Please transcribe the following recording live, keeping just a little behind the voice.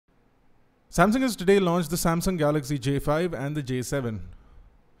Samsung has today launched the Samsung Galaxy J5 and the J7.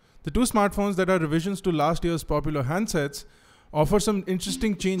 The two smartphones that are revisions to last year's popular handsets offer some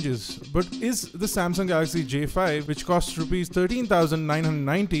interesting changes. But is the Samsung Galaxy J5, which costs Rs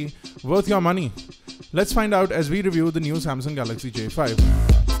 13,990, worth your money? Let's find out as we review the new Samsung Galaxy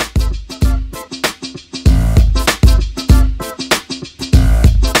J5.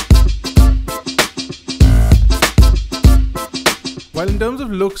 While in terms of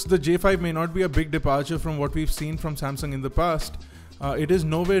looks, the J5 may not be a big departure from what we've seen from Samsung in the past, it is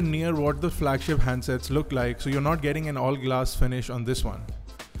nowhere near what the flagship handsets look like, so you're not getting an all-glass finish on this one.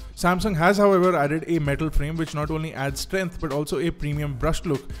 Samsung has, however, added a metal frame which not only adds strength but also a premium brushed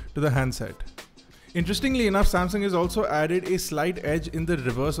look to the handset. Interestingly enough, Samsung has also added a slight edge in the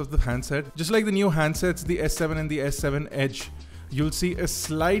reverse of the handset. Just like the new handsets, the S7 and the S7 Edge, you'll see a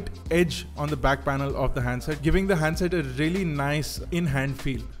slight edge on the back panel of the handset, giving the handset a really nice in-hand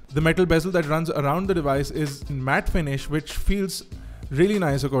feel. The metal bezel that runs around the device is matte finish, which feels really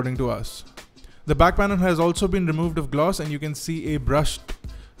nice according to us. The back panel has also been removed of gloss, and you can see a brushed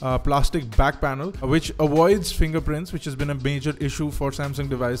plastic back panel, which avoids fingerprints, which has been a major issue for Samsung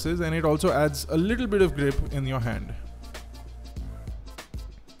devices, and it also adds a little bit of grip in your hand.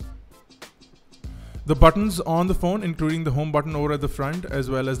 The buttons on the phone, including the home button over at the front as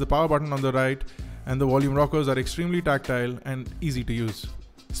well as the power button on the right and the volume rockers, are extremely tactile and easy to use.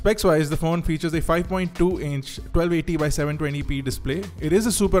 Specs wise, the phone features a 5.2-inch 1280 by 720p display. It is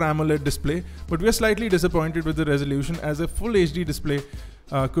a Super AMOLED display, but we are slightly disappointed with the resolution, as a full HD display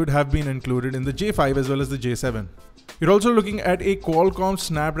could have been included in the J5 as well as the J7. You're also looking at a Qualcomm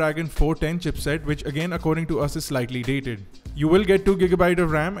Snapdragon 410 chipset, which again according to us is slightly dated. You will get 2GB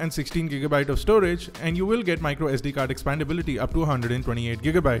of RAM and 16GB of storage, and you will get micro SD card expandability up to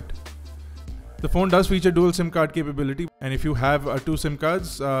 128GB. The phone does feature dual SIM card capability, and if you have two SIM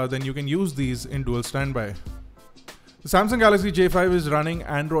cards, then you can use these in dual standby. The Samsung Galaxy J5 is running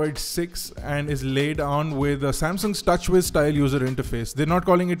Android 6 and is laid on with Samsung's TouchWiz style user interface. They're not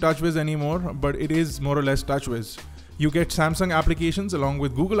calling it TouchWiz anymore, but it is more or less TouchWiz. You get Samsung applications along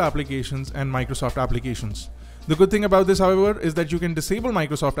with Google applications and Microsoft applications. The good thing about this, however, is that you can disable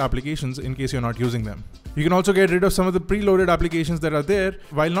Microsoft applications in case you're not using them. You can also get rid of some of the preloaded applications that are there.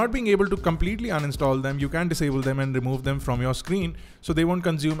 While not being able to completely uninstall them, you can disable them and remove them from your screen so they won't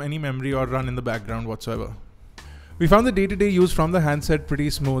consume any memory or run in the background whatsoever. We found the day-to-day use from the handset pretty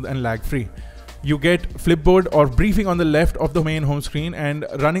smooth and lag-free. You get Flipboard or briefing on the left of the main home screen, and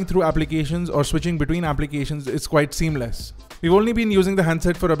running through applications or switching between applications is quite seamless. We've only been using the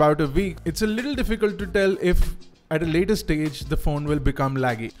handset for about a week. It's a little difficult to tell if at a later stage the phone will become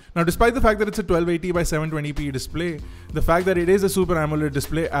laggy. Now, despite the fact that it's a 1280 by 720p display, the fact that it is a Super AMOLED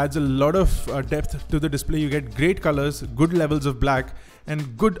display adds a lot of depth to the display. You get great colors, good levels of black,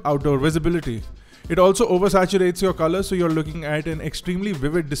 and good outdoor visibility. It also oversaturates your colors, so you're looking at an extremely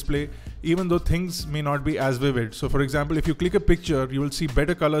vivid display, even though things may not be as vivid. So for example, if you click a picture, you will see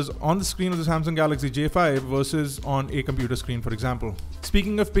better colors on the screen of the Samsung Galaxy J5 versus on a computer screen, for example.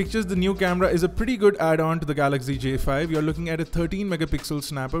 Speaking of pictures, the new camera is a pretty good add-on to the Galaxy J5. You're looking at a 13 megapixel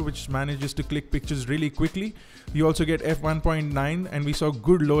snapper, which manages to click pictures really quickly. You also get f1.9, and we saw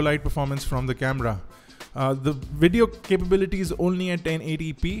good low light performance from the camera. The video capability is only at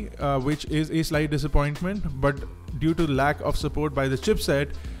 1080p, which is a slight disappointment, but due to lack of support by the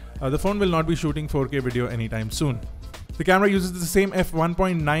chipset, the phone will not be shooting 4K video anytime soon. The camera uses the same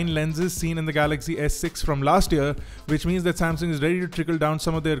f1.9 lenses seen in the Galaxy S6 from last year, which means that Samsung is ready to trickle down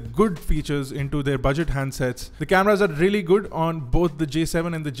some of their good features into their budget handsets. The cameras are really good on both the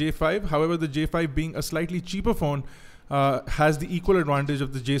J7 and the J5. However, the J5, being a slightly cheaper phone, has the equal advantage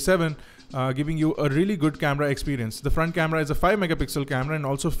of the J7, giving you a really good camera experience. The front camera is a 5 megapixel camera and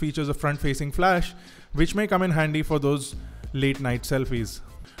also features a front-facing flash, which may come in handy for those late-night selfies.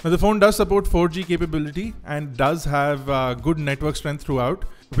 Now, the phone does support 4G capability and does have good network strength throughout.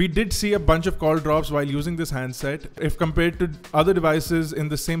 We did see a bunch of call drops while using this handset. If compared to other devices in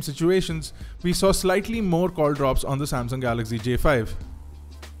the same situations, we saw slightly more call drops on the Samsung Galaxy J5.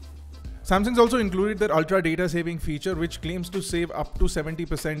 Samsung's also included their ultra data saving feature, which claims to save up to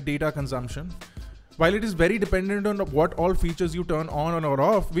 70% data consumption. While it is very dependent on what all features you turn on or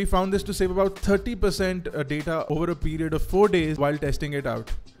off, we found this to save about 30% data over a period of 4 days while testing it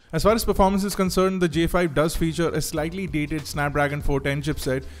out. As far as performance is concerned, the J5 does feature a slightly dated Snapdragon 410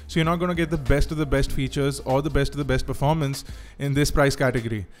 chipset, so you're not going to get the best of the best features or the best of the best performance in this price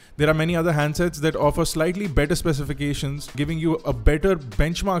category. There are many other handsets that offer slightly better specifications, giving you a better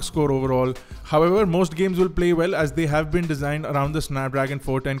benchmark score overall. However, most games will play well as they have been designed around the Snapdragon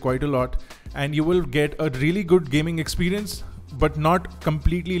 410 quite a lot, and you will get a really good gaming experience but not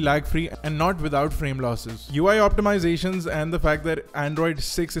completely lag-free and not without frame losses. UI optimizations and the fact that Android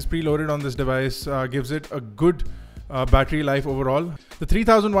 6 is preloaded on this device gives it a good battery life overall. The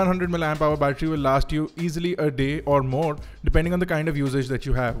 3100 mAh battery will last you easily a day or more depending on the kind of usage that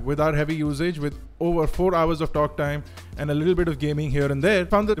you have. Without heavy usage, with over 4 hours of talk time and a little bit of gaming here and there,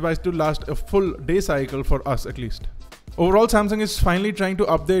 found the device to last a full day cycle for us at least. Overall, Samsung is finally trying to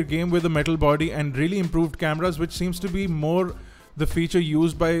up their game with a metal body and really improved cameras, which seems to be more the feature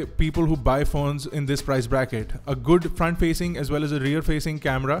used by people who buy phones in this price bracket. A good front-facing as well as a rear-facing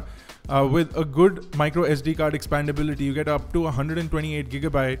camera with a good micro SD card expandability. You get up to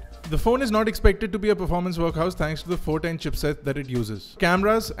 128GB. The phone is not expected to be a performance workhorse thanks to the 410 chipset that it uses.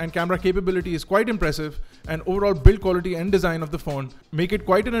 Cameras and camera capability is quite impressive, and overall build quality and design of the phone make it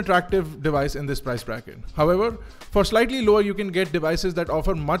quite an attractive device in this price bracket. However, for slightly lower you can get devices that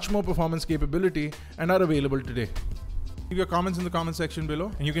offer much more performance capability and are available today. Leave your comments in the comment section below,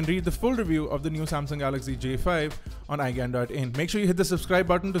 and you can read the full review of the new Samsung Galaxy J5 on iGyaan.in. Make sure you hit the subscribe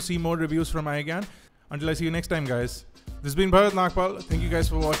button to see more reviews from iGyaan. Until I see you next time, guys. This has been Bharat Nagpal. Thank you guys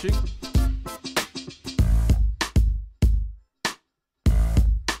for watching.